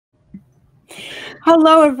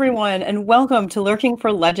Hello, everyone, and welcome to Lurking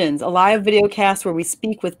for Legends, a live video cast where we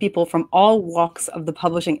speak with people from all walks of the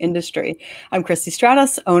publishing industry. I'm Christy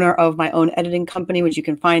Stratus, owner of my own editing company, which you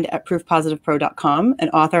can find at proofpositivepro.com,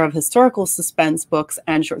 and author of historical suspense books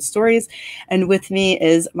and short stories. And with me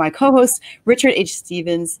is my co-host, Richard H.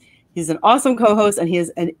 Stevens. He's an awesome co-host, and he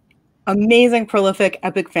is an amazing, prolific,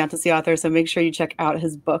 epic fantasy author, so make sure you check out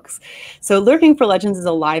his books. So Lurking for Legends is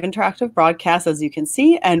a live interactive broadcast, as you can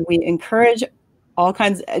see, and we encourage all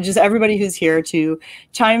kinds, just everybody who's here to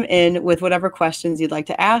chime in with whatever questions you'd like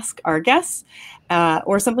to ask our guests,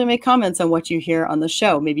 or simply make comments on what you hear on the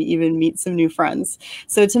show, maybe even meet some new friends.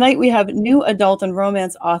 So tonight we have new adult and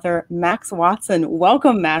romance author, Max Watson.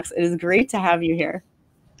 Welcome, Max. It is great to have you here.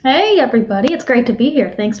 Hey, everybody. It's great to be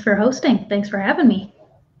here. Thanks for hosting. Thanks for having me.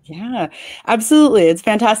 Yeah, absolutely. It's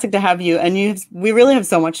fantastic to have you. And we really have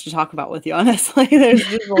so much to talk about with you, honestly. There's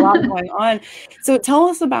just a lot going on. So tell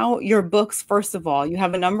us about your books, first of all. You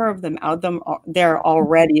have a number of them out there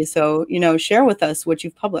already. So, share with us what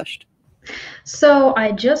you've published. So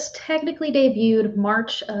I just technically debuted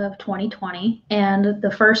March of 2020. And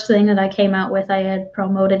the first thing that I came out with, I had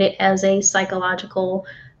promoted it as a psychological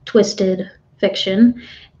twisted fiction.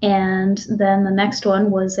 And then the next one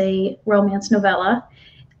was a romance novella.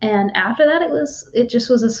 And after that, it just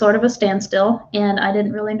was a sort of a standstill, and I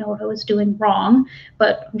didn't really know what I was doing wrong,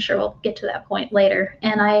 but I'm sure we'll get to that point later.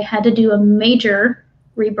 And I had to do a major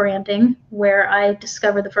rebranding where I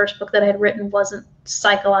discovered the first book that I had written wasn't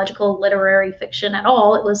psychological literary fiction at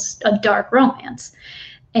all. It was a dark romance.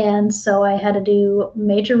 And so I had to do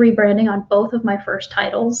major rebranding on both of my first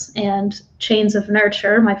titles, and Chains of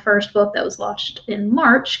Nurture, my first book that was launched in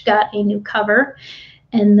March, got a new cover.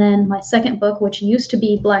 And then my second book, which used to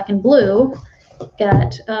be Black and Blue,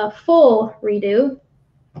 got a full redo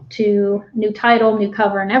to new title, new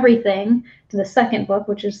cover, and everything to the second book,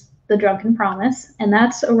 which is The Drunken Promise. And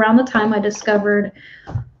that's around the time I discovered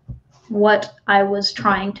what I was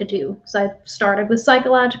trying to do. So I started with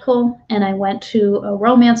psychological, and I went to a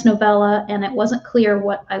romance novella, and it wasn't clear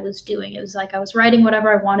what I was doing. It was like I was writing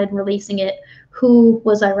whatever I wanted, releasing it. Who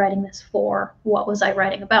was I writing this for? What was I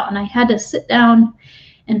writing about? And I had to sit down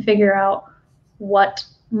and figure out what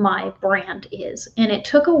my brand is. And it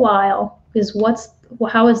took a while, because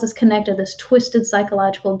how is this connected, this twisted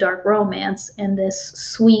psychological dark romance and this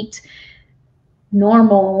sweet,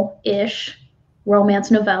 normal-ish romance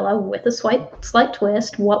novella with a slight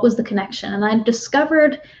twist? What was the connection? And I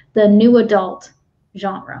discovered the new adult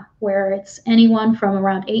genre, where it's anyone from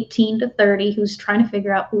around 18 to 30 who's trying to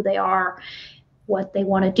figure out who they are, what they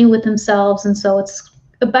want to do with themselves. And so it's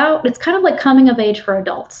kind of like coming of age for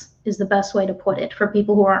adults is the best way to put it for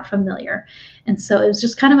people who aren't familiar. And so it was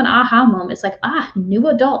just kind of an aha moment. It's like, new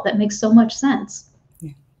adult, that makes so much sense.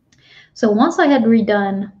 Yeah. So once I had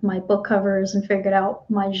redone my book covers and figured out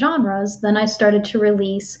my genres, then I started to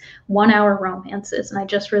release 1-hour romances. And I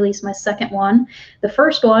just released my second one. The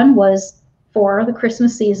first one was for the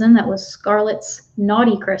Christmas season. That was Scarlett's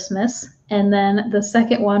Naughty Christmas. And then the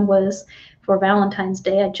second one was for Valentine's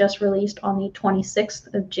Day. I just released on the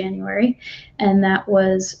 26th of January, and that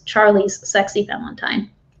was Charlie's Sexy Valentine.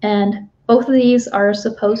 And both of these are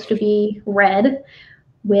supposed to be read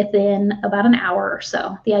within about an hour or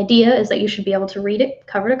so. The idea is that you should be able to read it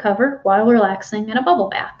cover to cover while relaxing in a bubble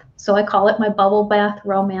bath. So I call it my bubble bath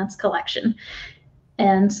romance collection.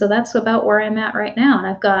 And so that's about where I'm at right now. And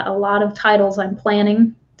I've got a lot of titles I'm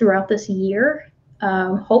planning throughout this year.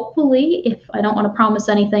 Hopefully, if I don't want to promise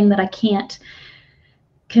anything that I can't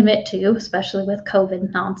commit to, especially with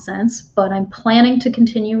COVID nonsense, but I'm planning to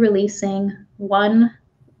continue releasing one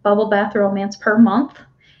bubble bath romance per month.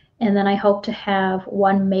 And then I hope to have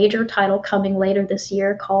one major title coming later this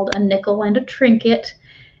year called A Nickel and a Trinket,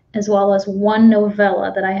 as well as one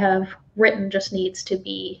novella that I have written, just needs to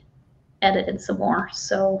be edited some more.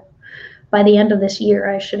 So by the end of this year,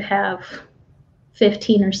 I should have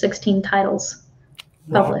 15 or 16 titles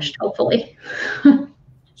published, hopefully. So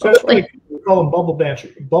that's really cool. We call them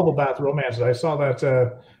bubble bath romances. I saw that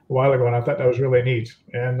a while ago, and I thought that was really neat.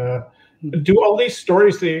 And do all these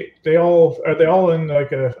stories, are they all in,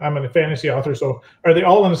 like, I'm a fantasy author, so are they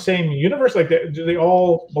all in the same universe? Like, do they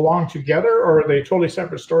all belong together, or are they totally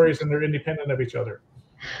separate stories and they're independent of each other?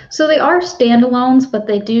 So they are standalones, but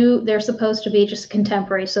they're supposed to be just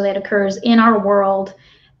contemporary, so that occurs in our world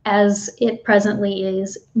as it presently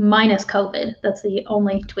is, minus COVID. That's the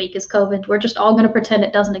only tweak, is COVID. We're just all going to pretend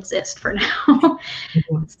it doesn't exist for now.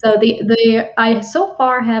 So I so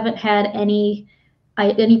far haven't had any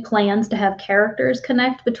plans to have characters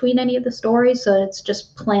connect between any of the stories. So it's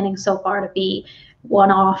just planning so far to be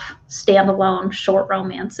one-off, standalone, short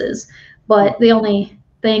romances. But the only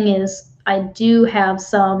thing is, I do have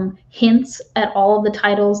some hints at all of the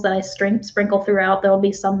titles that I sprinkle throughout. There will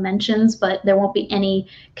be some mentions, but there won't be any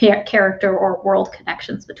character or world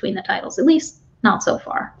connections between the titles, at least not so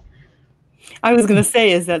far. I was going to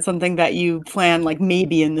say, is that something that you plan, like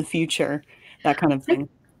maybe in the future, that kind of thing?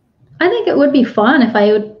 I think it would be fun if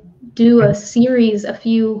I would do a series, a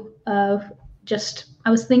few of just, I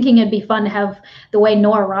was thinking it'd be fun to have the way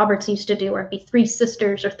Nora Roberts used to do, where it'd be 3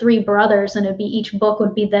 sisters or 3 brothers, and it'd be each book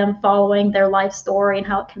would be them following their life story and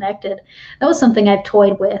how it connected. That was something I've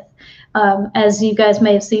toyed with. As you guys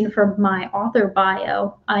may have seen from my author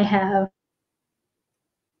bio, I have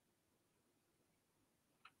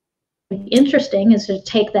interesting is to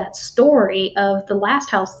take that story of the last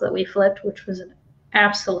house that we flipped, which was an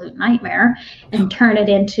absolute nightmare, and turn it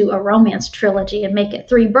into a romance trilogy and make it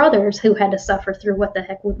 3 brothers who had to suffer through what the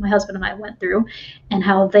heck my husband and I went through, and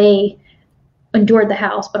how they endured the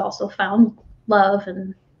house but also found love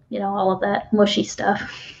and, you know, all of that mushy stuff.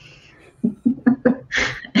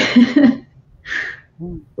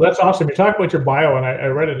 Well, that's awesome. You talk about your bio, and I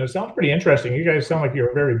read it, and it sounds pretty interesting. You guys sound like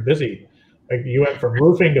you're very busy. Like you went from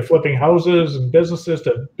roofing to flipping houses and businesses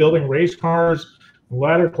to building race cars,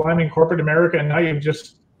 ladder climbing corporate America, and now you've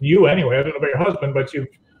just, you anyway, I don't know about your husband, but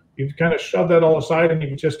you've kind of shoved that all aside and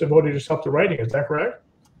you've just devoted yourself to writing. Is that correct?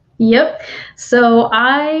 Yep. So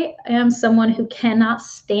I am someone who cannot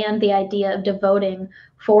stand the idea of devoting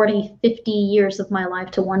 40, 50 years of my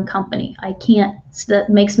life to one company. I can't. That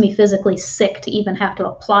makes me physically sick to even have to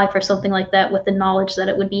apply for something like that with the knowledge that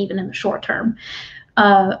it would be even in the short term.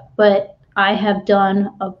 But I have done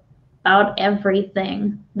about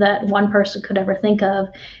everything that one person could ever think of.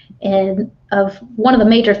 And of one of the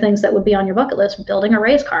major things that would be on your bucket list, building a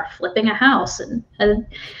race car, flipping a house. And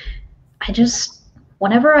I just,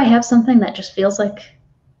 whenever I have something that just feels like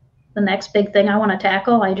the next big thing I want to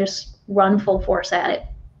tackle, I just run full force at it,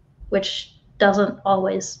 which doesn't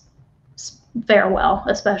always fare well,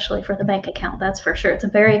 especially for the bank account, that's for sure. It's a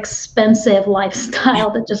very expensive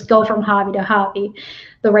lifestyle to just go from hobby to hobby.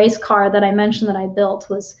 The race car that I mentioned that I built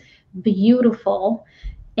was beautiful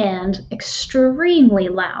and extremely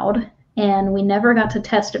loud, and we never got to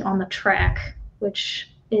test it on the track, which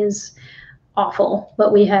is awful,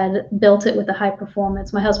 but we had built it with a high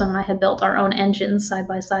performance. My husband and I had built our own engines side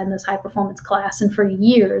by side in this high performance class, and for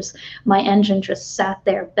years my engine just sat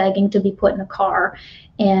there begging to be put in a car.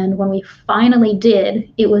 And when we finally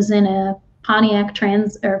did, it was in a Pontiac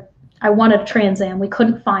I wanted a Trans Am. We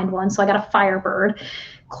couldn't find one, so I got a Firebird,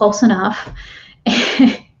 close enough.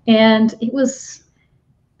 And it was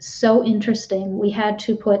so interesting. We had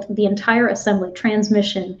to put the entire assembly,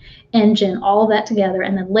 transmission, engine, all of that together,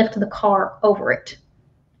 and then lift the car over it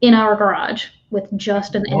in our garage with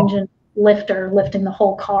just an engine lifter lifting the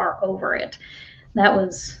whole car over it. That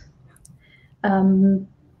was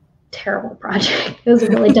terrible project. It was a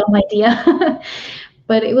really dumb idea,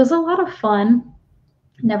 but it was a lot of fun.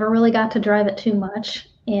 Never really got to drive it too much,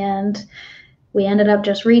 and we ended up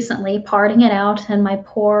just recently parting it out, and my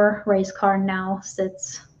poor race car now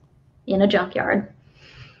sits in a junkyard.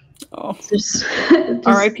 Oh, just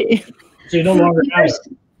R.I.P. So you no longer have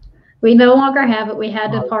it. We no longer have it. We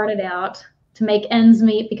had to part it out to make ends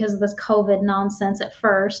meet because of this COVID nonsense at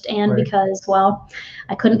first, and because, well,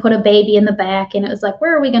 I couldn't put a baby in the back, and it was like,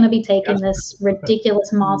 where are we going to be taking this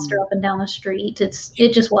ridiculous monster up and down the street?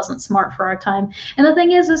 It just wasn't smart for our time. And the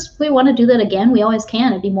thing is we want to do that again. We always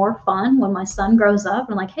can. It'd be more fun when my son grows up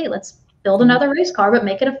and like, hey, let's build another race car, but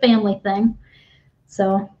make it a family thing.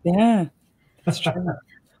 So yeah, that's true.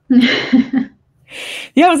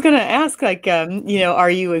 Yeah, I was going to ask, like, you know,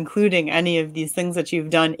 are you including any of these things that you've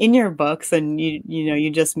done in your books? And you know, you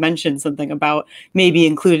just mentioned something about maybe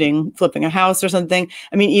including flipping a house or something.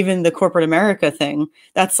 I mean, even the corporate America thing,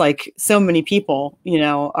 that's like so many people, you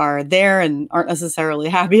know, are there and aren't necessarily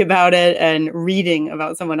happy about it, and reading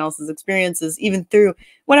about someone else's experiences, even through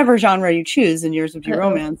whatever genre you choose in yours of your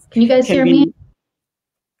romance. Can you guys hear me?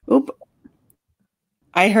 Oop.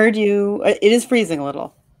 I heard you. It is freezing a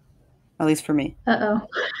little. At least for me. Uh-oh.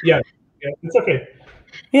 Yeah, it's okay.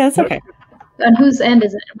 Yeah, it's okay. On whose end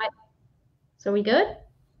is it? So are we good?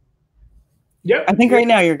 Yeah. I think right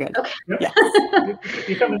now you're good. Okay. Yeah.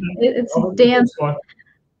 It's Dan's.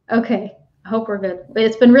 Okay. I hope we're good. But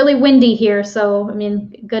it's been really windy here, so, I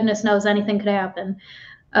mean, goodness knows anything could happen.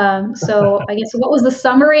 So I guess, what was the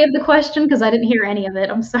summary of the question? Because I didn't hear any of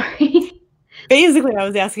it. I'm sorry. Basically, I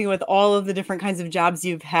was asking, with all of the different kinds of jobs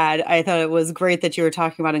you've had, I thought it was great that you were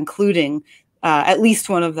talking about including at least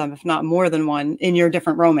one of them, if not more than one, in your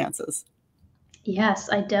different romances. Yes,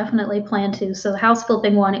 I definitely plan to. So the house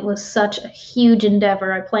flipping one, it was such a huge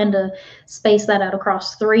endeavor. I plan to space that out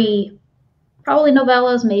across 3 probably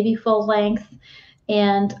novellas, maybe full length.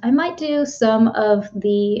 And I might do some of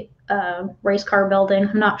the race car building.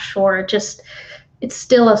 I'm not sure. It's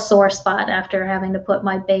still a sore spot after having to put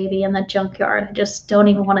my baby in the junkyard. I just don't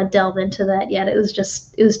even want to delve into that yet. It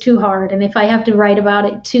was too hard. And if I have to write about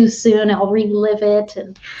it too soon, I'll relive it.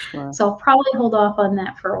 And Sure. so I'll probably hold off on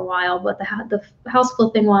that for a while. But the house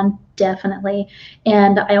flipping one, definitely.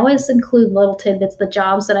 And I always include little tidbits. The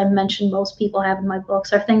jobs that I mentioned most people have in my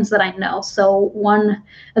books are things that I know. So one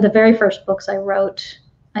of the very first books I wrote,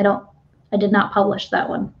 I did not publish that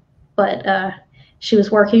one, but she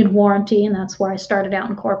was working in warranty, and that's where I started out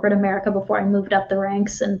in corporate America before I moved up the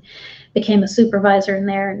ranks and became a supervisor in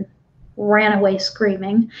there and ran away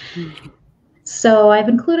screaming. Mm-hmm. So I've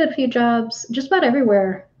included a few jobs just about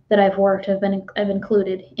everywhere that I've worked. I've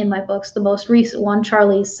included in my books. The most recent one,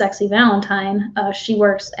 Charlie's Sexy Valentine, she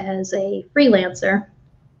works as a freelancer.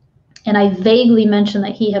 And I vaguely mentioned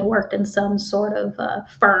that he had worked in some sort of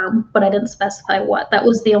firm, but I didn't specify what. That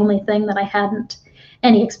was the only thing that I hadn't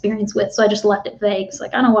any experience with, so I just left it vague. It's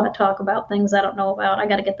like, I don't want to talk about things I don't know about. I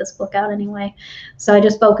got to get this book out anyway. So I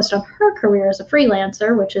just focused on her career as a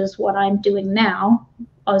freelancer, which is what I'm doing now,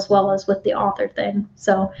 as well as with the author thing.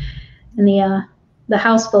 So, and the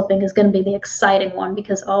house flipping is going to be the exciting one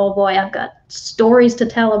because, oh boy, I've got stories to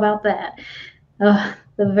tell about that. The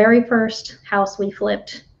very first house we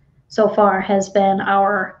flipped so far has been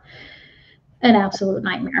an absolute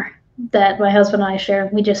nightmare that my husband and I share.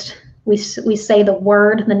 We say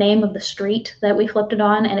the name of the street that we flipped it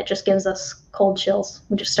on, and it just gives us cold chills.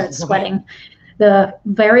 We just start sweating. The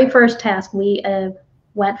very first task we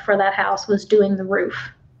went for that house was doing the roof.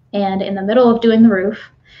 And in the middle of doing the roof,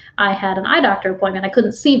 I had an eye doctor appointment. I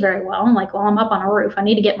couldn't see very well. I'm like, well, I'm up on a roof. I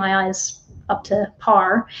need to get my eyes up to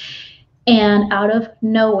par. And out of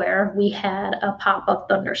nowhere, we had a pop-up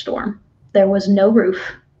thunderstorm. There was no roof.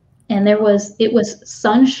 And it was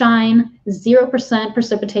sunshine, 0%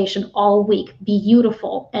 precipitation all week,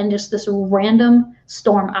 beautiful, and just this random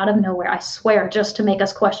storm out of nowhere, I swear, just to make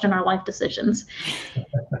us question our life decisions.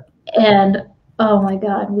 And oh my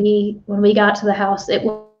God, when we got to the house, it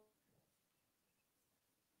was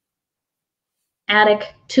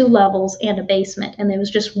attic, 2 levels, and a basement, and there was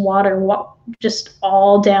just water just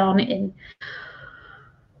all down. And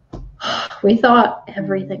we thought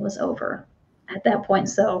everything was over at that point.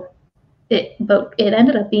 But it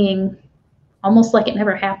ended up being almost like it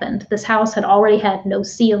never happened. This house had already had no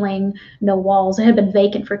ceiling, no walls. It had been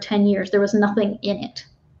vacant for 10 years. There was nothing in it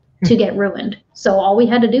to get ruined. So all we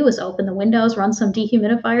had to do was open the windows, run some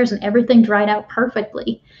dehumidifiers, and everything dried out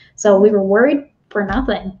perfectly. So we were worried for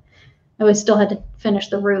nothing. And we still had to finish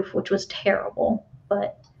the roof, which was terrible.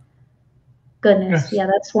 But goodness, yeah,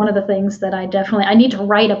 that's one of the things that I need to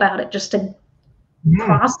write about it just to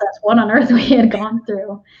process what on earth we had gone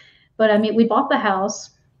through. But I mean, we bought the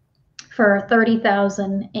house for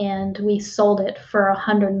 $30,000 and we sold it for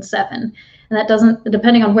 $107,000. And that doesn't,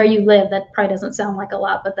 depending on where you live, that probably doesn't sound like a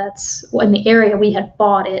lot, but that's in the area we had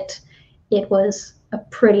bought it. It was a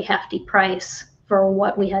pretty hefty price for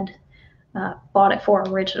what we had bought it for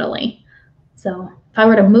originally. So if I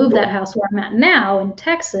were to move that house where I'm at now in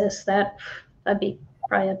Texas, that'd be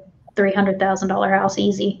probably a $300,000 house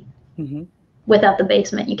easy. Mm-hmm. Without the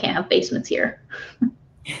basement. You can't have basements here.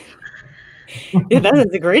 Yeah, that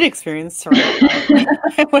is a great experience to write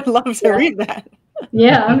about. I would love to read that.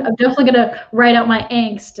 Yeah, I'm definitely going to write out my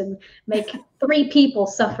angst and make 3 people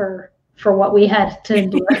suffer for what we had to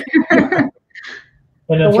endure.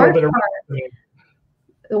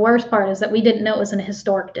 The worst part is that we didn't know it was in a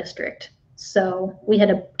historic district. So we had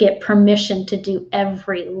to get permission to do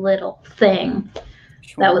every little thing.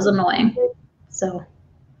 Sure. That was annoying. So,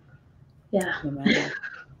 yeah.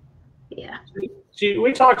 Yeah. See,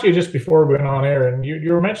 we talked to you just before we went on air, and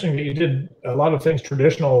you were mentioning that you did a lot of things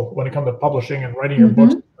traditional when it comes to publishing and writing your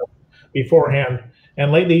books beforehand.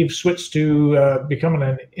 And lately you've switched to becoming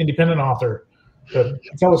an independent author.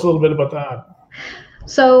 Tell us a little bit about that.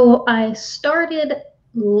 So I started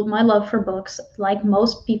my love for books, like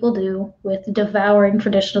most people do, with devouring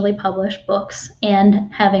traditionally published books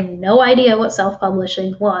and having no idea what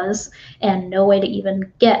self-publishing was and no way to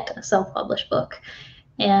even get a self-published book.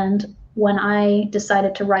 And when I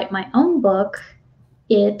decided to write my own book,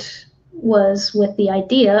 it was with the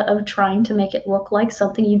idea of trying to make it look like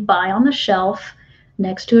something you buy on the shelf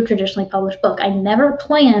next to a traditionally published book. I never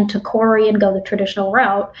planned to query and go the traditional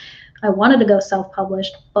route. I wanted to go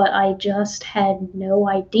self-published, but I just had no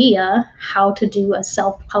idea how to do a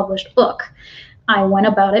self-published book. I went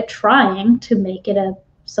about it trying to make it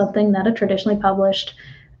something that a traditionally published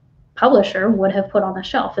publisher would have put on the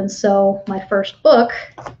shelf. And so my first book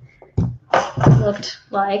looked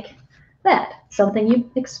like that. Something you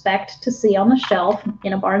expect to see on the shelf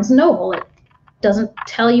in a Barnes & Noble. It doesn't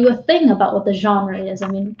tell you a thing about what the genre is. I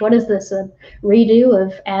mean, what is this, a redo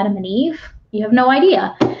of Adam and Eve? You have no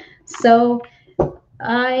idea. So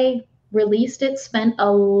I released it, spent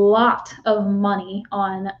a lot of money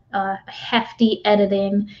on hefty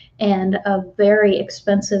editing and a very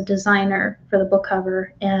expensive designer for the book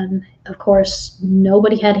cover. And of course,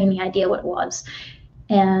 nobody had any idea what it was.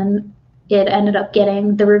 And it ended up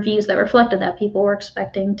getting the reviews that reflected that. People were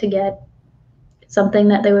expecting to get something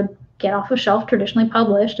that they would get off a shelf traditionally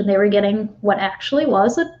published, and they were getting what actually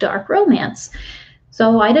was a dark romance.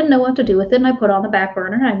 So I didn't know what to do with it, and I put it on the back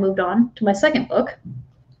burner, and I moved on to my second book,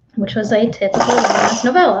 which was a typical romance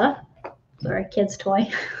novella. Sorry, kid's toy.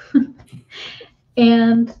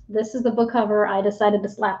 And this is the book cover I decided to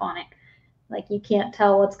slap on it. Like, you can't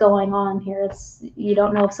tell what's going on here. You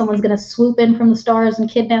don't know if someone's going to swoop in from the stars and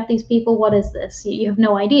kidnap these people. What is this? You have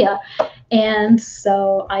no idea. And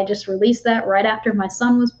so I just released that right after my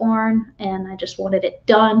son was born, and I just wanted it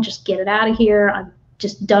done. Just get it out of here. I'm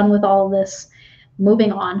just done with all of this.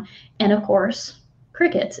 Moving on. And of course,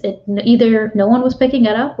 crickets. Either no one was picking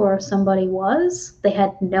it up, or if somebody was, they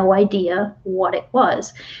had no idea what it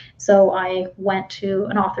was. So I went to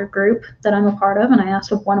an author group that I'm a part of, and I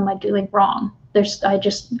asked, what am I doing wrong?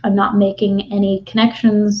 I'm not making any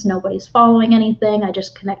connections. Nobody's following anything. I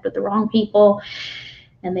just connect with the wrong people.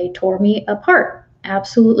 And they tore me apart.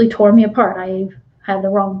 Absolutely tore me apart. I had the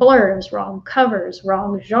wrong blurbs, wrong covers,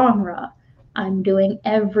 wrong genre. I'm doing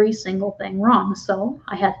every single thing wrong. So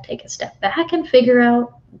I had to take a step back and figure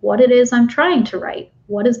out what it is I'm trying to write.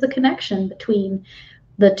 What is the connection between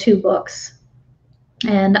the two books?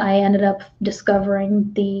 And I ended up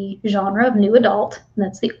discovering the genre of new adult. And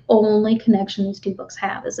that's the only connection these two books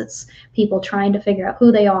have, is it's people trying to figure out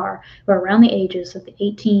who they are, who are around the ages of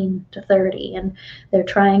 18 to 30. And they're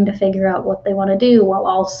trying to figure out what they want to do while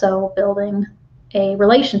also building a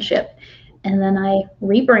relationship. And then I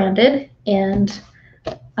rebranded, and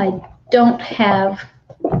I don't have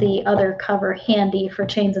the other cover handy for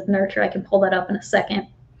Chains of Nurture. I can pull that up in a second.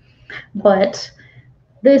 But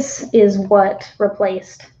this is what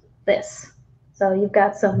replaced this. So you've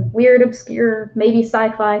got some weird, obscure, maybe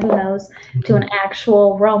sci-fi, who knows, to an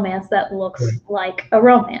actual romance that looks like a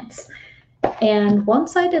romance. And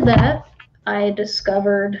once I did that, I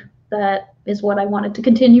discovered that is what I wanted to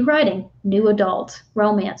continue writing: new adult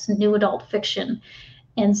romance, new adult fiction.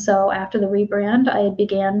 And so after the rebrand, I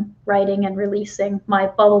began writing and releasing my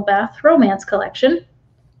Bubble Bath romance collection,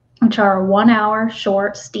 which are 1 hour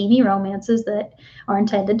short, steamy romances that are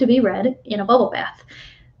intended to be read in a bubble bath.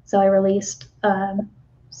 So I released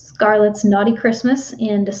Scarlett's Naughty Christmas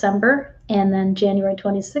in December, and then January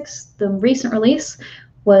 26th, the recent release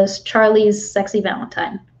was Charlie's Sexy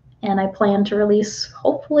Valentine. And I plan to release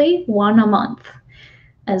hopefully one a month,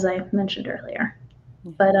 as I mentioned earlier.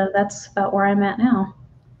 But that's about where I'm at now.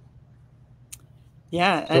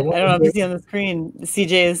 Yeah, I don't know if you see on the screen,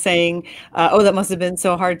 CJ is saying, oh, that must have been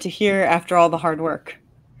so hard to hear after all the hard work.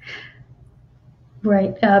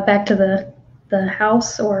 Right, back to the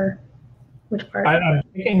house, or which part? I'm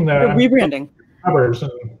thinking the rebranding. Covers.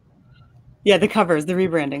 Yeah, the covers, the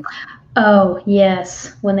rebranding. Oh,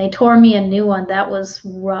 yes. When they tore me a new one, that was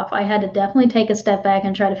rough. I had to definitely take a step back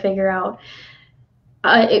and try to figure out.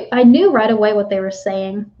 I knew right away what they were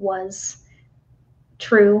saying was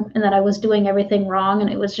true, and that I was doing everything wrong. And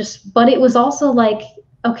it was just, but it was also like,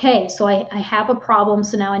 okay, so I have a problem,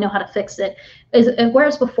 so now I know how to fix it.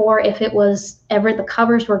 Whereas before, if it was ever the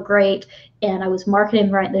covers were great and I was marketing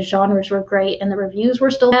right, the genres were great, and the reviews were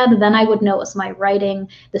still bad, then I would notice my writing,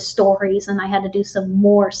 the stories, and I had to do some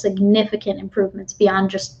more significant improvements beyond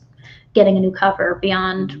just getting a new cover,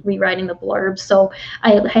 beyond rewriting the blurbs. So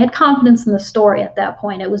I had confidence in the story at that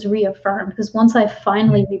point. It was reaffirmed, because once I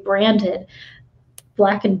finally rebranded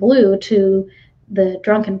Black and Blue to The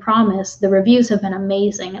Drunken Promise, the reviews have been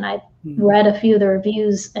amazing, and I read a few of the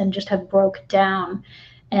reviews and just have broke down.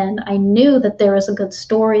 And I knew that there was a good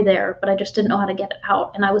story there, but I just didn't know how to get it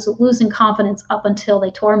out. And I was losing confidence up until they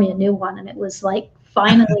tore me a new one. And it was like,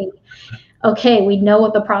 finally, okay, we know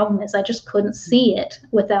what the problem is. I just couldn't see it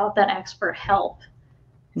without that expert help.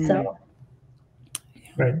 So.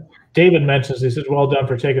 Right. David mentions, he says, well done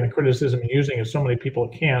for taking the criticism and using it. So many people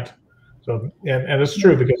can't. So, and it's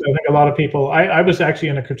true, because I think a lot of people, I was actually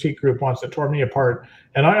in a critique group once that tore me apart,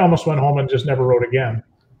 and I almost went home and just never wrote again.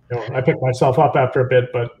 You know, I picked myself up after a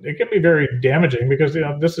bit, but it can be very damaging, because, you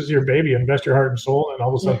know, this is your baby, invest your heart and soul, and all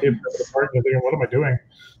of a sudden people rip it apart and you're thinking, what am I doing?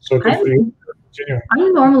 So good for you for continuing.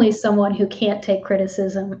 I'm normally someone who can't take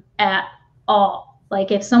criticism at all. Like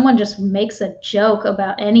if someone just makes a joke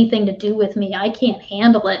about anything to do with me, I can't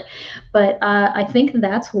handle it. But I think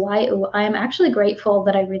that's why I'm actually grateful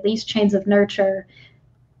that I released Chains of Nurture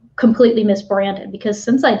completely misbranded, because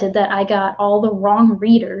since I did that, I got all the wrong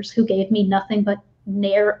readers who gave me nothing but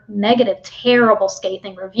negative, terrible,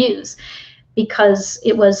 scathing reviews, because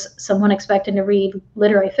it was someone expecting to read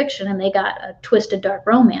literary fiction and they got a twisted dark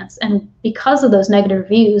romance. And because of those negative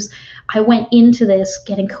reviews, I went into this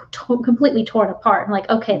getting completely torn apart. I'm like,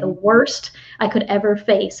 okay, the worst I could ever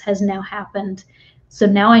face has now happened. So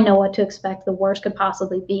now I know what to expect the worst could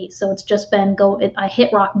possibly be. So it's just been I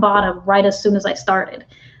hit rock bottom right as soon as I started.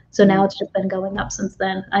 So now it's just been going up since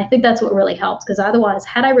then. I think that's what really helps, because otherwise,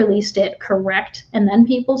 had I released it correct and then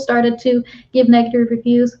people started to give negative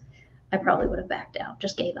reviews, I probably would have backed out,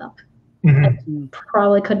 just gave up. I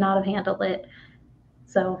probably could not have handled it.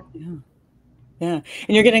 So yeah.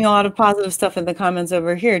 And you're getting a lot of positive stuff in the comments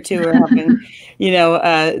over here too. We're having,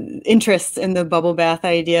 interest in the bubble bath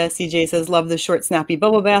idea. CJ says, love the short, snappy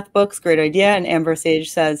bubble bath books. Great idea. And Amber Sage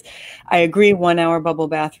says, I agree. 1 hour bubble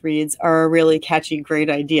bath reads are a really catchy, great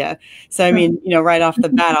idea. So, I mean, right off the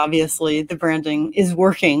bat, obviously the branding is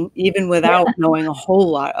working even without knowing a whole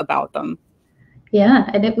lot about them. Yeah.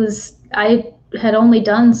 And I had only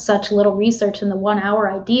done such little research in the 1 hour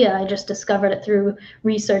idea. I just discovered it through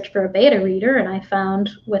research for a beta reader. And I found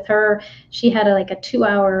with her, she had a 2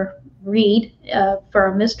 hour read for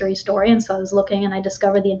a mystery story. And so I was looking and I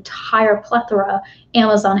discovered the entire plethora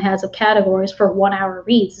Amazon has of categories for 1 hour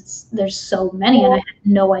reads. There's so many and I had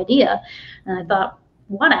no idea. And I thought,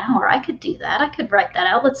 1 hour, I could do that. I could write that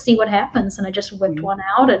out. Let's see what happens. And I just whipped one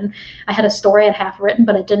out, and I had a story I'd half written,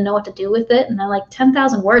 but I didn't know what to do with it. And I'm like,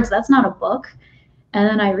 10,000 words, that's not a book. And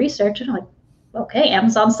then I researched it. I'm like, okay,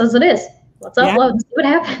 Amazon says it is. Let's upload and see what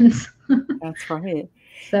happens. That's right.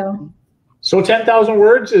 So 10,000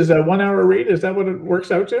 words is a 1 hour read. Is that what it works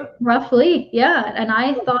out to? Roughly, yeah. And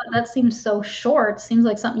I thought that seems so short. Seems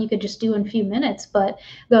like something you could just do in a few minutes. But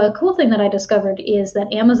the cool thing that I discovered is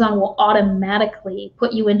that Amazon will automatically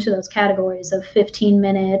put you into those categories of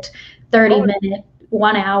 15-minute, 30-minute,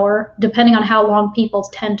 1 hour, depending on how long people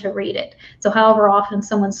tend to read it. So however often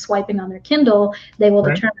someone's swiping on their Kindle, they will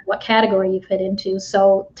determine what category you fit into.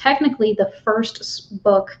 So technically the first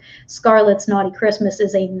book, Scarlett's Naughty Christmas,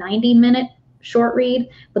 is a 90-minute short read,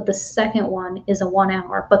 but the second one is a 1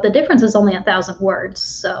 hour. But the difference is only 1,000 words.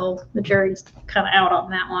 So the jury's kind of out on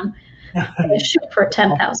that one. I shoot for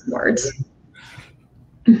 10,000 words.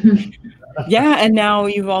 Yeah, and now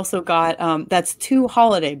you've also got that's 2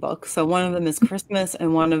 holiday books. So one of them is Christmas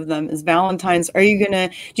and one of them is Valentine's. Do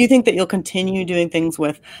you think that you'll continue doing things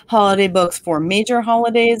with holiday books for major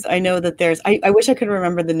holidays? I know that I wish I could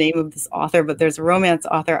remember the name of this author, but there's a romance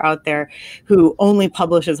author out there who only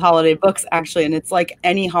publishes holiday books, actually, and it's like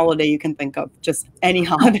any holiday you can think of, just any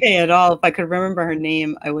holiday at all. If I could remember her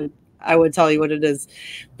name, I would tell you what it is.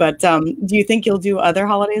 But do you think you'll do other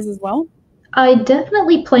holidays as well? I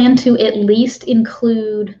definitely plan to at least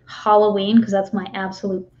include Halloween, because that's my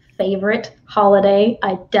absolute favorite holiday.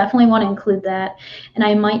 I definitely want to include that. And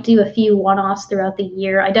I might do a few one-offs throughout the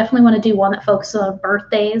year. I definitely want to do one that focuses on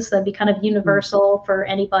birthdays. That'd be kind of universal for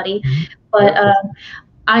anybody. But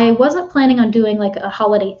I wasn't planning on doing a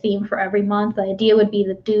holiday theme for every month. The idea would be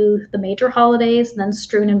to do the major holidays, and then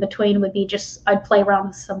strewn in between would be I'd play around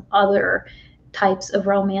with some other types of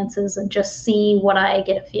romances and just see what I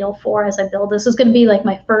get a feel for as I build. This is going to be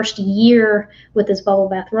my first year with this bubble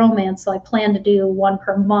bath romance, so I plan to do one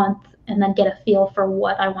per month and then get a feel for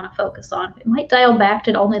what I want to focus on. It might dial back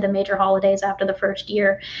to only the major holidays after the first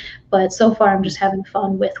year, but so far I'm just having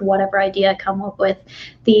fun with whatever idea I come up with.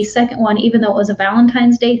 The second one, even though it was a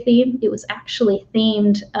Valentine's Day theme, it was actually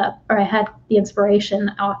themed, or I had the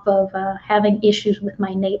inspiration off of having issues with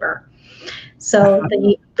my neighbor. So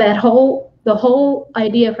the whole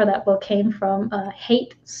idea for that book came from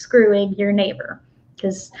hate screwing your neighbor,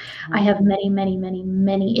 because I have many, many, many,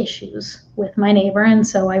 many issues with my neighbor. And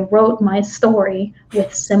so I wrote my story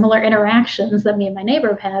with similar interactions that me and my neighbor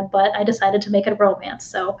have had, but I decided to make it a romance.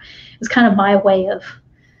 So it was kind of my way of,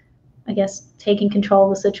 I guess, taking control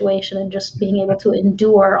of the situation and just being able to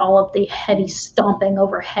endure all of the heavy stomping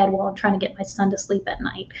overhead while I'm trying to get my son to sleep at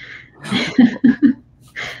night.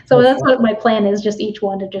 So that's what my plan is, just each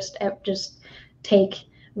one to just take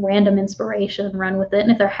random inspiration and run with it.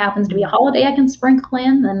 And if there happens to be a holiday I can sprinkle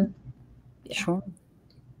in, then Sure.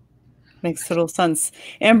 Makes total sense.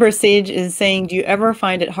 Amber Sage is saying, do you ever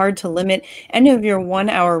find it hard to limit any of your 1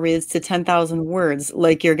 hour reads to 10,000 words?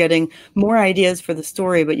 Like you're getting more ideas for the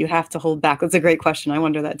story, but you have to hold back. That's a great question. I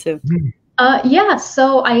wonder that too. Yeah,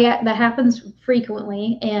 so that happens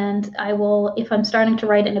frequently, and I will, if I'm starting to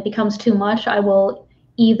write and it becomes too much, I will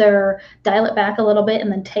either dial it back a little bit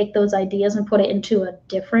and then take those ideas and put it into a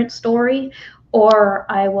different story, or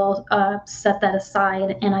I will set that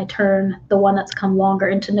aside and I turn the one that's come longer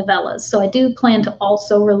into novellas. So I do plan to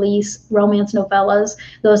also release romance novellas.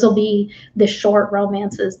 Those will be the short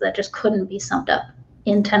romances that just couldn't be summed up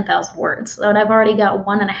in 10,000 words. And I've already got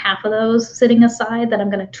 1.5 of those sitting aside that I'm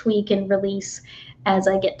going to tweak and release as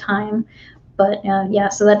I get time. But yeah,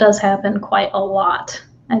 so that does happen quite a lot.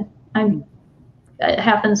 It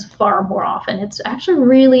happens far more often. It's actually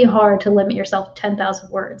really hard to limit yourself to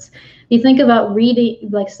 10,000 words. If you think about reading,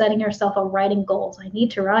 like setting yourself a writing goals, I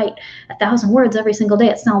need to write 1,000 words every single day.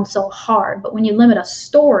 It sounds so hard, but when you limit a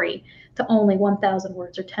story to only 1,000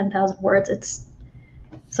 words or 10,000 words, it's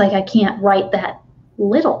like I can't write that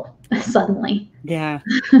little suddenly. Yeah.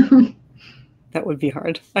 That would be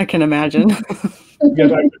hard. I can imagine.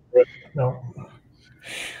 No.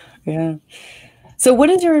 Yeah. So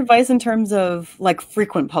what is your advice in terms of like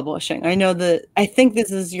frequent publishing? I think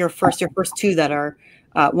this is your first two that are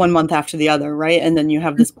 1 month after the other, right? And then you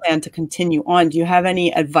have this plan to continue on. Do you have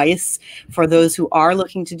any advice for those who are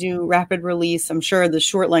looking to do rapid release? I'm sure the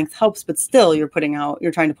short length helps, but still you're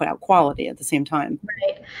trying to put out quality at the same time.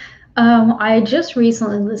 Right. I just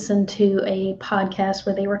recently listened to a podcast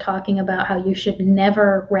where they were talking about how you should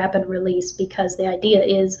never rapid release because the idea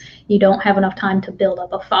is you don't have enough time to build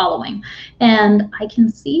up a following. And I can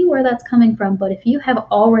see where that's coming from, but if you have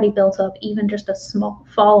already built up even just a small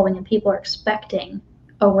following and people are expecting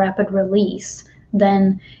a rapid release,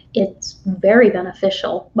 then it's very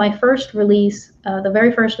beneficial. My first release, the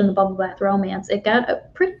very first in the Bubble Bath Romance, it got a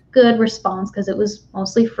pretty good response because it was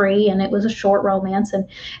mostly free and it was a short romance. And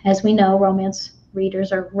as we know, romance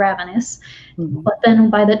readers are ravenous. Mm-hmm. But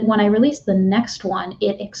then when I released the next one,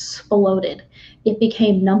 it exploded. It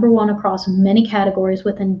became #1 across many categories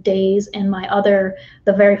within days. And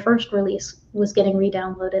the very first release was getting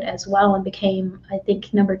re-downloaded as well and became, I think,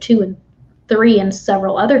 #2 and 3 in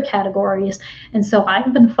several other categories. And so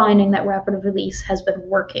I've been finding that rapid release has been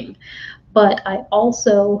working. But I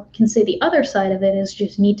also can see the other side of it is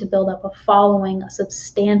just need to build up a following, a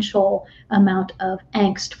substantial amount of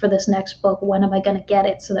angst for this next book. When am I going to get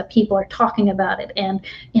it so that people are talking about it and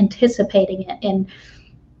anticipating it? And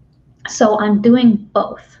so I'm doing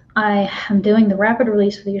both. I am doing the rapid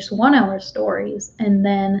release for these 1-hour stories, and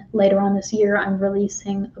then later on this year I'm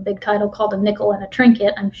releasing a big title called A Nickel and a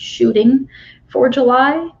Trinket. I'm shooting for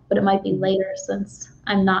July, but it might be later since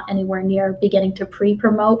I'm not anywhere near beginning to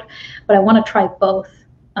pre-promote, but I want to try both.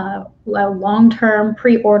 A long-term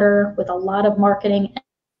pre-order with a lot of marketing.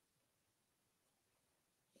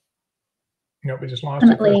 Nope, we just lost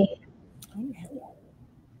it.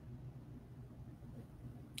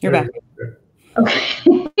 You're back. Okay.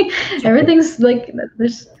 Everything's like,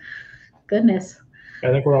 there's goodness. I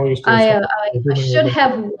think we're all used to I should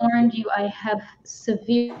have warned you. I have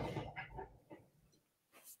severe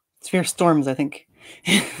storms, I think.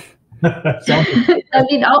 I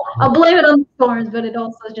mean, I'll blame it on the storms, but it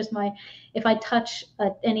also is just if I touch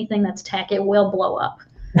anything that's tech, it will blow up.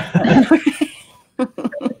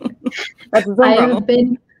 I've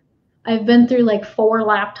been through like 4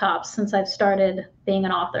 laptops since I've started being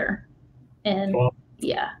an author. And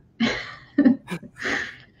yeah,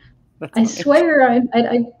 I swear I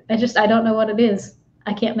don't know what it is.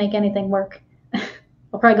 I can't make anything work.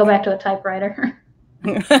 I'll probably go back to a typewriter.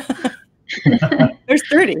 There's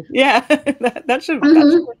 30. Yeah, that should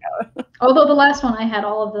work out. Although the last one I had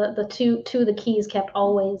all of the two of the keys kept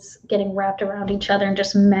always getting wrapped around each other and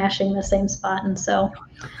just mashing the same spot. And so,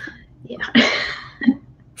 yeah.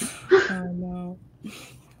 Oh, no.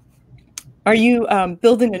 Are you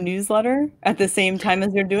building a newsletter at the same time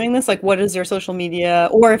as you're doing this? Like, what is your social media,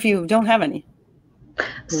 or if you don't have any?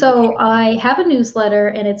 So I have a newsletter,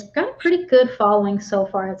 and it's got a pretty good following so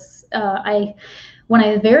far. It's when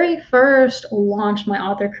I very first launched my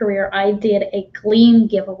author career, I did a Gleam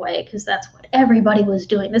giveaway because that's what everybody was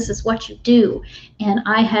doing. This is what you do, and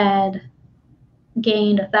I had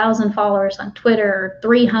gained 1,000 followers on Twitter,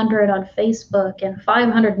 300 on Facebook, and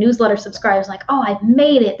 500 newsletter subscribers. Like, oh, I've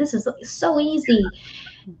made it. This is so easy.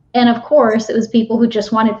 And of course, it was people who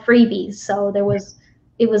just wanted freebies. So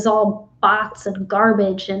it was all bots and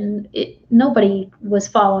garbage, and nobody was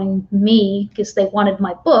following me because they wanted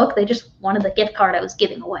my book. They just wanted the gift card I was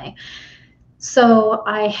giving away. So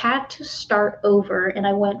I had to start over, and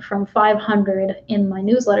I went from 500 in my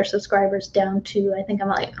newsletter subscribers down to, I think I'm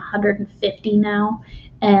like 150 now.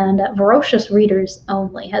 And Voracious Readers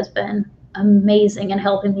Only has been amazing in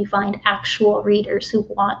helping me find actual readers who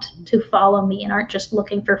want to follow me and aren't just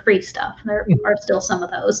looking for free stuff. There are still some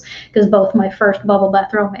of those, because both my first bubble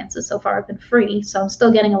bath romances so far have been free, so I'm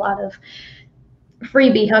still getting a lot of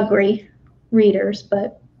freebie hungry readers.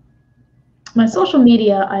 But my social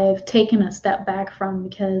media I've taken a step back from,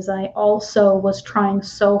 because I also was trying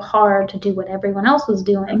so hard to do what everyone else was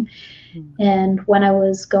doing. And when I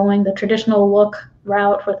was going the traditional look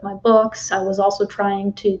route with my books, I was also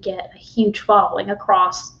trying to get a huge following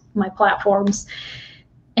across my platforms,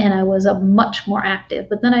 and I was much more active.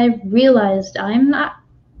 But then I realized I'm not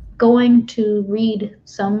going to read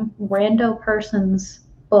some rando person's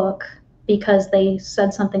book because they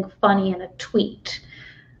said something funny in a tweet.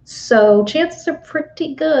 So chances are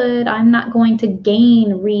pretty good I'm not going to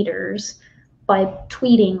gain readers by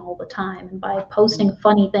tweeting all the time and by posting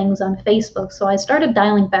funny things on Facebook. So I started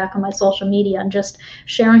dialing back on my social media and just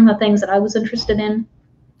sharing the things that I was interested in,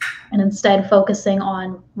 and instead focusing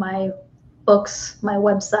on my books, my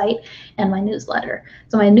website, and my newsletter.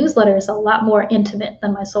 So my newsletter is a lot more intimate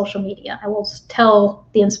than my social media. I will tell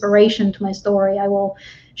the inspiration to my story. I will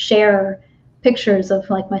share pictures of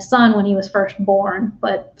like my son when he was first born,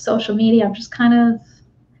 but social media, I'm just kind of,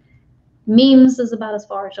 memes is about as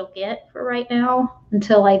far as you'll get for right now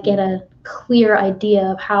until I get a clear idea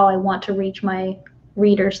of how I want to reach my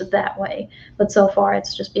readers that way. But so far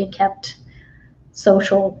it's just being kept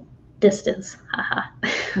social distance.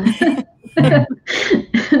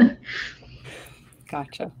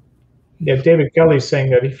 Gotcha. Yeah, David Kelly's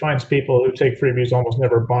saying that he finds people who take freebies almost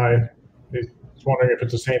never buy. He's wondering if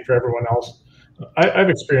it's the same for everyone else. I've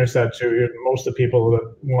experienced that too. Most of the people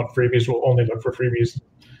that want freebies will only look for freebies,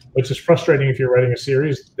 which is frustrating if you're writing a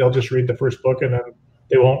series. They'll just read the first book and then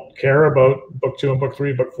they won't care about book 2 and book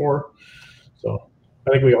 3, book 4. So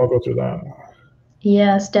I think we all go through that.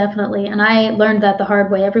 Yes, definitely. And I learned that the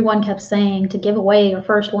hard way. Everyone kept saying to give away your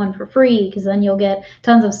first one for free, because then you'll get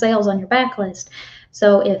tons of sales on your backlist.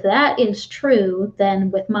 So if that is true, then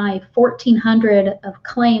with my 1,400 of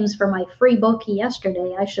claims for my free book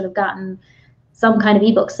yesterday, I should have gotten some kind of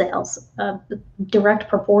ebook sales, direct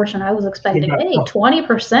proportion. I was expecting, hey,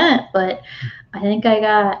 20%, but I think I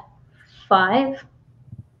got 5,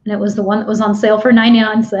 and it was the one that was on sale for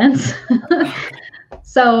 99 cents.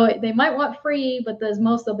 So they might want free, but the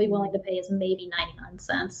most they'll be willing to pay is maybe 99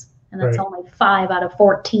 cents. And that's only 5 out of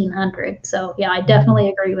 1,400. So yeah, I definitely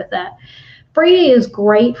agree with that. Free is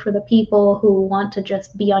great for the people who want to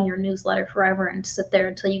just be on your newsletter forever and sit there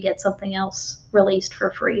until you get something else released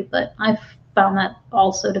for free. But I've found that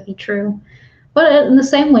also to be true. But in the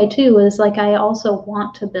same way too, is like I also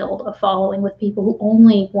want to build a following with people who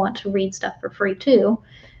only want to read stuff for free too,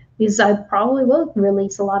 because I probably will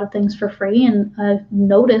release a lot of things for free. And I've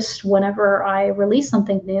noticed whenever I release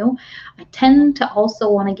something new, I tend to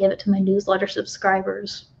also want to give it to my newsletter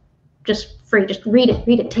subscribers just free. Just read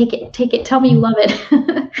it, take it, tell me you love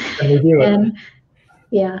it. And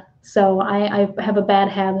yeah, so I have a bad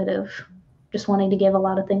habit of just wanting to give a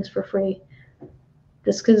lot of things for free,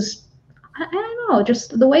 just because I don't know,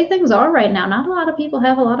 just the way things are right now. Not a lot of people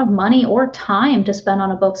have a lot of money or time to spend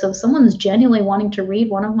on a book. So if someone's genuinely wanting to read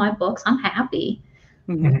one of my books, I'm happy.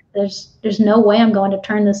 Mm-hmm. There's no way I'm going to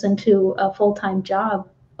turn this into a full-time job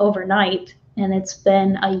overnight. And it's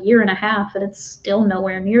been a year and a half and it's still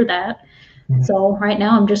nowhere near that. Mm-hmm. So right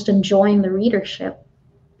now I'm just enjoying the readership.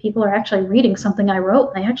 People are actually reading something I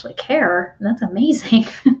wrote and they actually care. And that's amazing.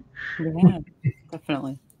 Yeah,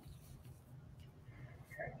 definitely.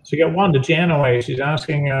 So you got Wanda Janaway. She's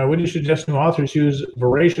asking, would you suggest new authors use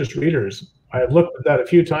voracious readers? I have looked at that a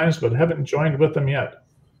few times, but haven't joined with them yet.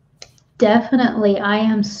 Definitely. I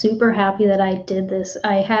am super happy that I did this.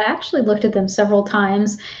 I had actually looked at them several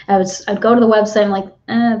times. I'd go to the website and like,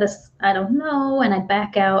 this, I don't know, and I'd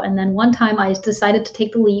back out. And then one time I decided to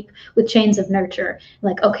take the leap with Chains of Nurture.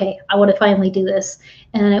 Like, okay, I want to finally do this.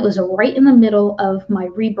 And it was right in the middle of my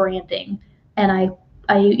rebranding. And I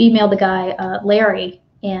emailed the guy, Larry,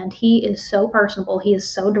 and he is so personable. He is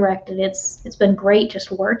so directed. It's been great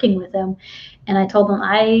just working with him. And I told him,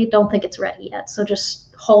 I don't think it's ready yet, so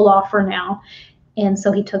just hold off for now. And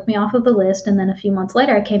so he took me off of the list. And then a few months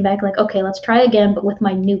later, I came back like, okay, let's try again, but with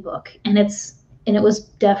my new book. And it was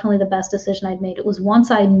definitely the best decision I'd made. It was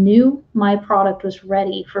once I knew my product was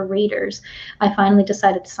ready for readers, I finally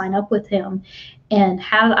decided to sign up with him. And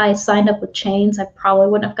had I signed up with Chains, I probably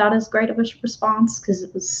wouldn't have got as great of a response because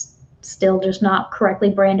it was still just not correctly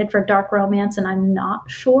branded for dark romance, and I'm not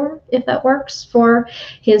sure if that works for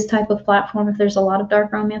his type of platform if there's a lot of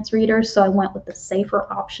dark romance readers. So I went with the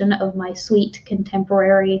safer option of my sweet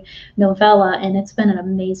contemporary novella, and it's been an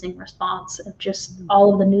amazing response of just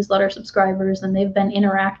all of the newsletter subscribers, and they've been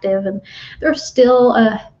interactive, and there's still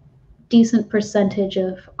a decent percentage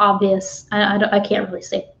of obvious, I can't really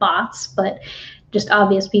say bots, but just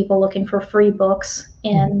obvious people looking for free books.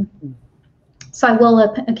 And so I will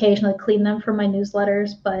occasionally clean them for my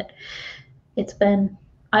newsletters, but it's been,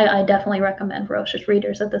 I definitely recommend Voracious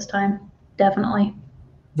Readers at this time. Definitely.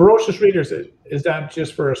 Voracious Readers, is that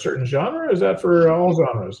just for a certain genre, or is that for all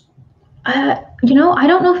genres? You know, I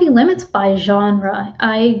don't know if he limits by genre.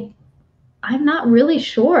 I'm not really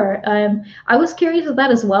sure. I was curious of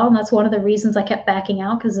that as well, and that's one of the reasons I kept backing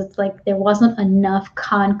out, because it's like there wasn't enough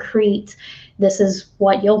concrete, this is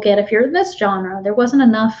what you'll get if you're in this genre. There wasn't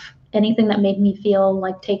enough anything that made me feel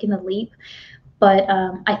like taking the leap. But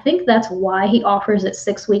I think that's why he offers it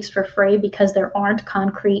 6 weeks for free, because there aren't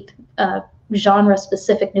concrete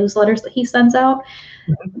genre-specific newsletters that he sends out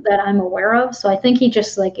that I'm aware of. So I think he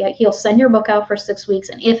just he'll send your book out for 6 weeks,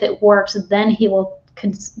 and if it works, then he will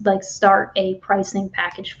start a pricing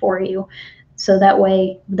package for you. So that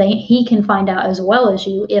way he can find out as well as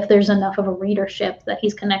you if there's enough of a readership that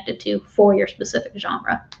he's connected to for your specific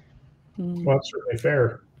genre. Well, that's certainly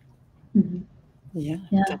fair. Yeah,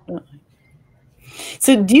 definitely.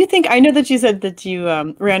 So do you think, I know that you said that you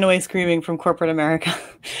ran away screaming from corporate America,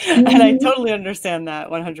 and I totally understand that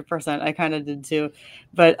 100%. I kind of did too.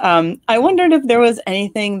 But I wondered if there was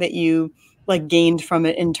anything that you gained from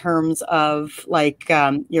it in terms of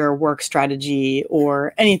your work strategy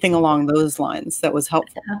or anything along those lines that was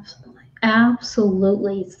helpful.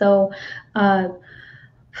 Absolutely. So,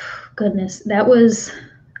 goodness, that was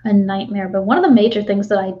a nightmare. But one of the major things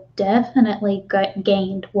that I definitely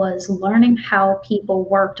gained was learning how people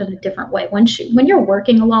worked in a different way. When you're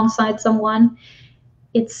working alongside someone,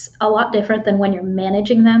 it's a lot different than when you're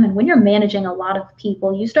managing them. And when you're managing a lot of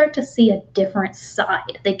people, you start to see a different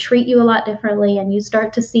side. They treat you a lot differently, and you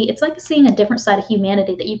start to see, it's like seeing a different side of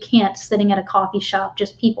humanity that you can't sitting at a coffee shop,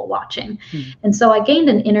 just people watching. And so I gained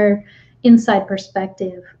an inside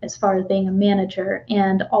perspective as far as being a manager,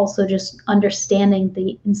 and also just understanding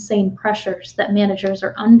the insane pressures that managers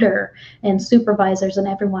are under, and supervisors and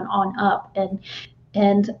everyone on up.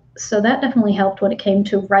 And so that definitely helped when it came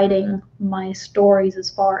to writing my stories as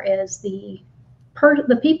far as the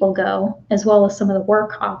people go, as well as some of the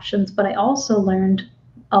work options. But I also learned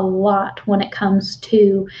a lot when it comes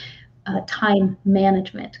to time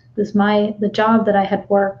management, because the job that I had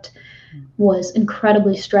worked was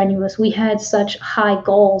incredibly strenuous. We had such high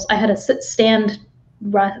goals. I had a stand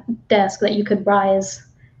desk that you could rise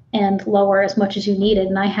and lower as much as you needed.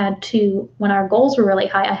 And I had to, when our goals were really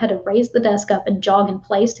high, I had to raise the desk up and jog in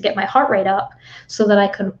place to get my heart rate up so that I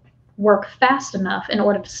could work fast enough in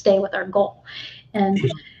order to stay with our goal. And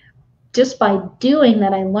just by doing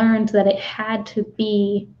that, I learned that it had to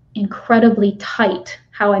be incredibly tight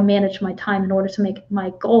how I managed my time in order to make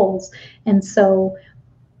my goals. And so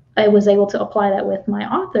I was able to apply that with my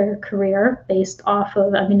author career based off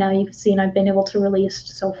of, now you've seen I've been able to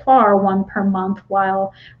release so far 1 per month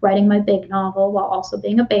while writing my big novel, while also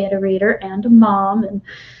being a beta reader and a mom and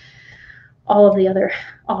all of the other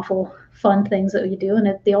awful fun things that we do.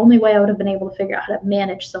 And the only way I would have been able to figure out how to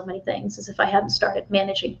manage so many things is if I hadn't started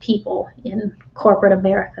managing people in corporate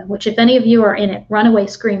America, which if any of you are in it, run away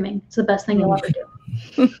screaming. It's the best thing you'll ever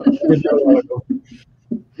do.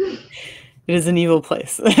 It is an evil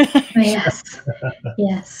place. Yes.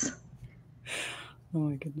 Yes. Oh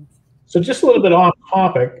my goodness. So just a little bit off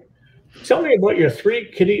topic. Tell me about your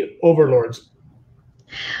 3 kitty overlords.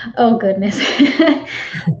 Oh goodness.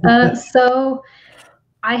 So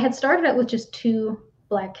I had started out with just 2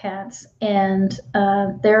 black cats, and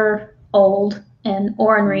they're old and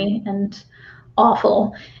ornery and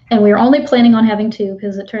awful. And we were only planning on having 2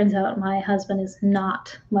 because it turns out my husband is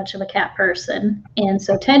not much of a cat person. And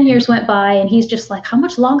so 10 years went by, and he's just like, how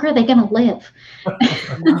much longer are they going to live?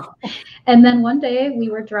 And then one day we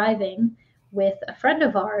were driving with a friend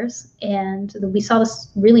of ours, and we saw this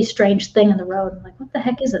really strange thing on the road. I'm like, what the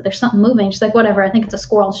heck is it? There's something moving. She's like, whatever, I think it's a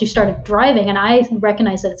squirrel. And she started driving, and I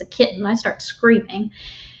recognized that it's a kitten. I start screaming.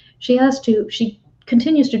 She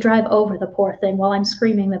continues to drive over the poor thing while I'm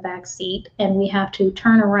screaming in the back seat, and we have to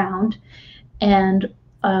turn around, and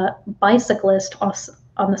a bicyclist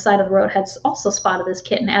on the side of the road had also spotted this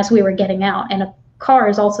kitten as we were getting out, and a car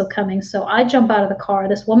is also coming. So I jump out of the car,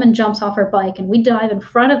 this woman jumps off her bike, and we dive in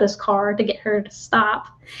front of this car to get her to stop.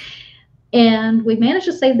 And we managed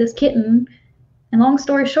to save this kitten And long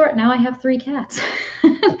story short, now I have 3 cats.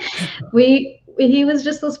 He was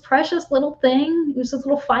just this precious little thing. He was this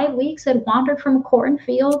little 5 weeks, had wandered from a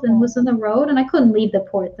cornfield and was in the road, and I couldn't leave the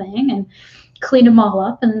poor thing, and cleaned him all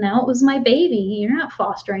up, and now it was my baby. You're not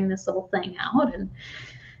fostering this little thing out. And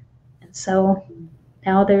so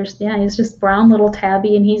now he's just brown little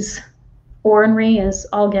tabby, and he's ornery as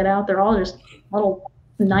all get out. They're all just little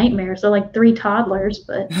nightmares. They're like 3 toddlers,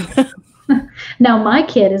 but now my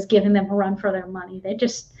kid is giving them a run for their money.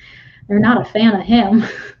 They're not a fan of him.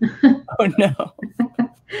 Oh no.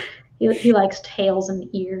 He likes tails and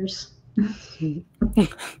ears. Do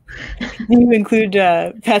you include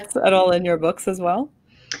pets at all in your books as well?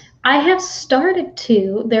 I have started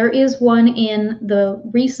to. There is one in the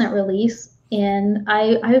recent release, and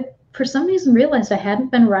I for some reason realized I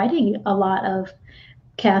hadn't been writing a lot of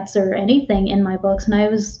cats or anything in my books, and I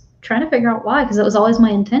was trying to figure out why, because it was always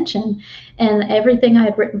my intention. And everything I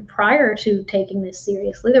had written prior to taking this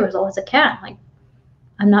seriously, there was always a cat. Like,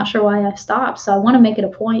 I'm not sure why I stopped. So I want to make it a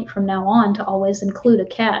point from now on to always include a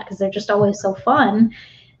cat, because they're just always so fun.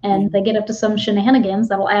 And they get up to some shenanigans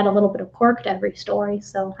that'll add a little bit of quirk to every story.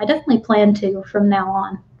 So I definitely plan to from now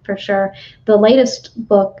on, for sure. The latest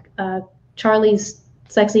book, Charlie's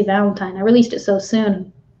Sexy Valentine, I released it so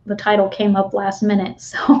soon, the title came up last minute.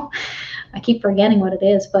 So I keep forgetting what it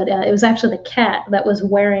is, but it was actually the cat that was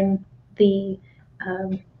wearing the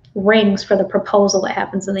rings for the proposal that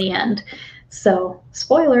happens in the end. So,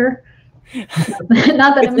 spoiler.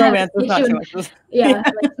 Not that I'm romance, not too much. Yeah, like,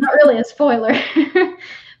 it's not really a spoiler.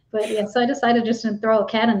 But yeah, so I decided just to throw a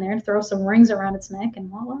cat in there and throw some rings around its neck, and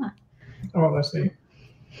voila. Oh, that's neat.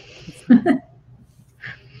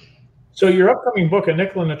 So your upcoming book, A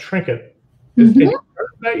Nickel and a Trinket, is it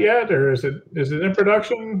that yet, or is it in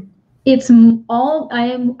production? It's all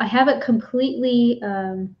I have it completely.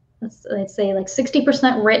 Let's say like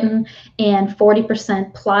 60% written and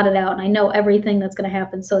 40% plotted out, and I know everything that's going to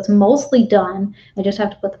happen, so it's mostly done. I just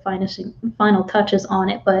have to put the final touches on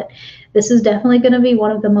it. But this is definitely going to be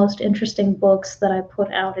one of the most interesting books that I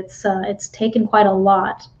put out. It's taken quite a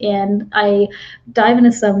lot, and I dive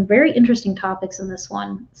into some very interesting topics in this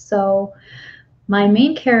one. So my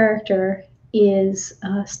main character is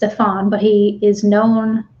Stefan, but he is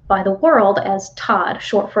known by the world as Todd,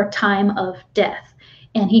 short for time of death.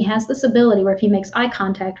 And he has this ability where if he makes eye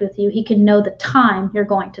contact with you, he can know the time you're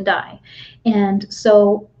going to die. And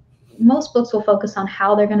so most books will focus on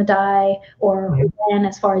how they're going to die or when,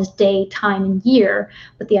 as far as day, time, and year.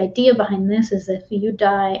 But the idea behind this is if you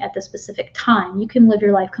die at the specific time, you can live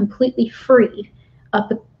your life completely free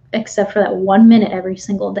except for that 1 minute every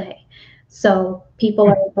single day. So people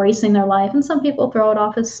are embracing their life, and some people throw it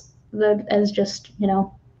off as just,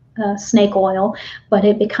 snake oil, but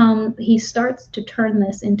he starts to turn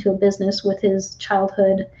this into a business with his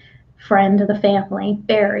childhood friend of the family,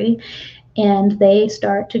 Barry, and they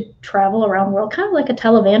start to travel around the world, kind of like a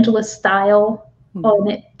televangelist style,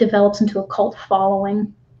 and it develops into a cult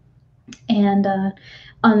following. And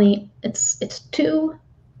it's 2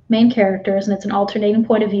 main characters, and it's an alternating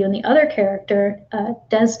point of view. And the other character,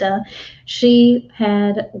 Desda, she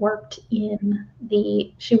had worked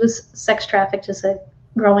she was sex trafficked as a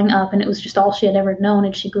growing up, and it was just all she had ever known,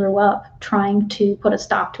 and she grew up trying to put a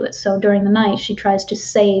stop to it. So during the night, she tries to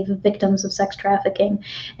save victims of sex trafficking,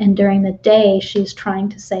 and during the day, she's trying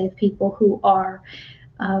to save people who are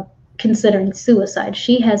considering suicide.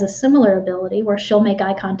 She has a similar ability where she'll make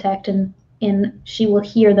eye contact and she will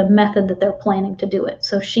hear the method that they're planning to do it.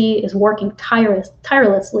 So she is working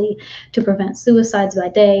tirelessly to prevent suicides by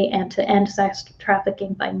day and to end sex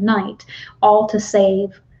trafficking by night, all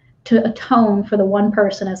to atone for the one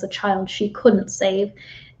person as a child she couldn't save.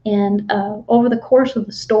 And over the course of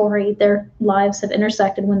the story, their lives have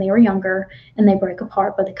intersected when they were younger, and they break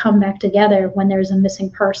apart, but they come back together when there's a missing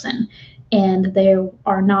person. And they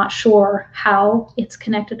are not sure how it's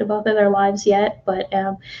connected to both of their lives yet, but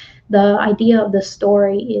the idea of the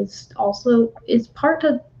story is part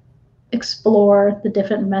to explore the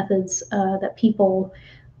different methods that people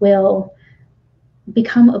will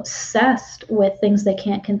become obsessed with things they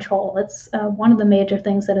can't control. It's one of the major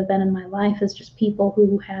things that have been in my life is just people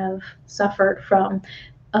who have suffered from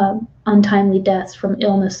untimely deaths, from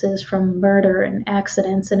illnesses, from murder and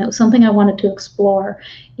accidents. And it was something I wanted to explore,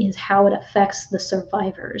 is how it affects the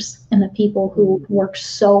survivors and the people who work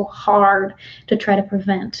so hard to try to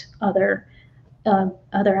prevent other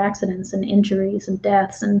accidents and injuries and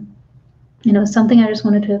deaths. And something I just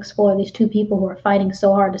wanted to explore, these 2 people who are fighting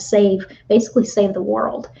so hard to basically save the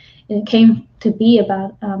world. And it came to be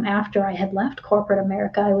about after I had left corporate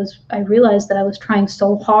America, I realized that I was trying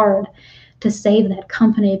so hard to save that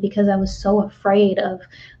company because I was so afraid of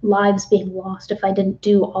lives being lost if I didn't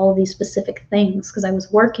do all of these specific things, because I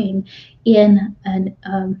was working in an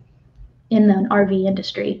RV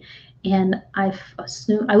industry, and I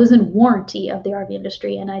was in warranty of the RV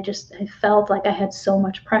industry, and I felt like I had so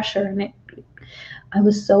much pressure, and I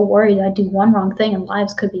was so worried I'd do one wrong thing and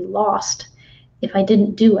lives could be lost if I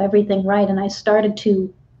didn't do everything right. And I started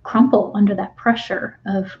to crumple under that pressure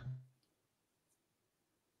of,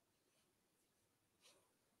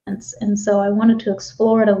 and so I wanted to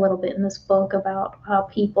explore it a little bit in this book about how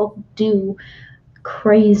people do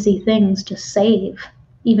crazy things to save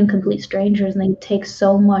even complete strangers, and they take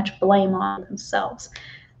so much blame on themselves.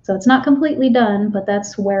 So it's not completely done, but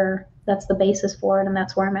that's the basis for it, and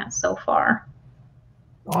that's where I'm at so far.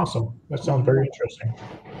 Awesome. That sounds very interesting.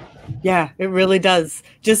 Yeah, it really does.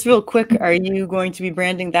 Just real quick, are you going to be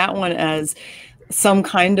branding that one as some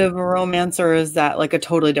kind of a romance, or is that like a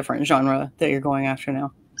totally different genre that you're going after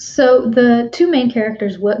now? So the two main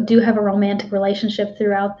characters do have a romantic relationship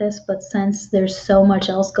throughout this, but since there's so much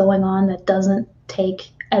else going on that doesn't take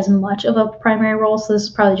as much of a primary role, so this is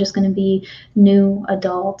probably just going to be new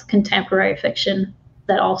adult contemporary fiction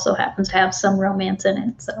that also happens to have some romance in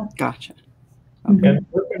it. So gotcha. Okay. And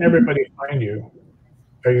where can everybody find you?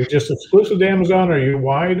 Are you just exclusive to Amazon? Or are you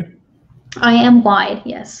wide? I am wide,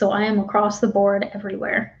 yes. So I am across the board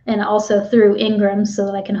everywhere, and also through Ingram, so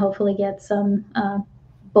that I can hopefully get some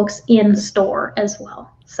books in store as well.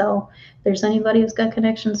 So if there's anybody who's got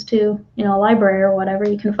connections to, a library or whatever,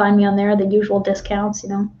 you can find me on there, the usual discounts,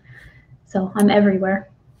 So I'm everywhere.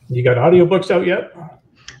 You got audiobooks out yet?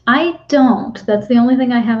 I don't. That's the only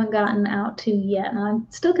thing I haven't gotten out to yet. And I'm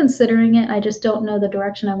still considering it. I just don't know the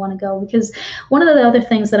direction I want to go, because one of the other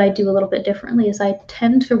things that I do a little bit differently is I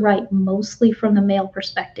tend to write mostly from the male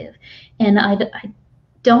perspective. And I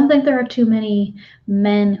don't think there are too many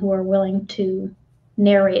men who are willing to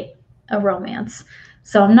narrate a romance.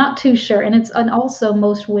 So I'm not too sure. And also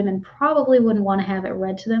most women probably wouldn't want to have it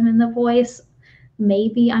read to them in the voice.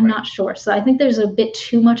 Maybe, I'm not sure. So I think there's a bit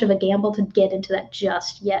too much of a gamble to get into that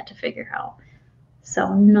just yet to figure out. So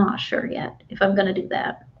I'm not sure yet if I'm going to do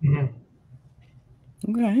that.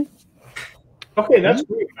 Okay. Okay, that's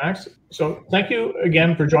great, Max. So thank you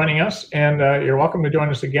again for joining us, and you're welcome to join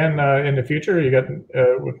us again in the future.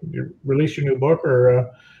 You release your new book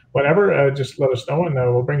or whatever, just let us know, and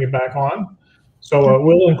we'll bring you back on. So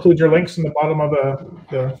we'll include your links in the bottom of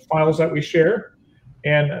the files that we share.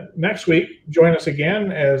 And next week, join us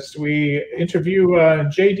again as we interview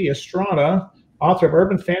J.D. Estrada, author of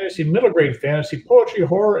urban fantasy, middle grade fantasy, poetry,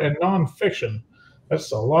 horror, and nonfiction.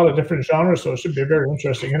 That's a lot of different genres, so it should be a very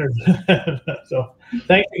interesting interview. So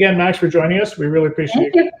thanks again, Max, for joining us. We really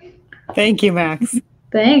appreciate it. Thank you, Max.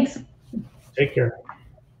 Thanks. Take care.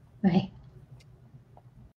 Bye.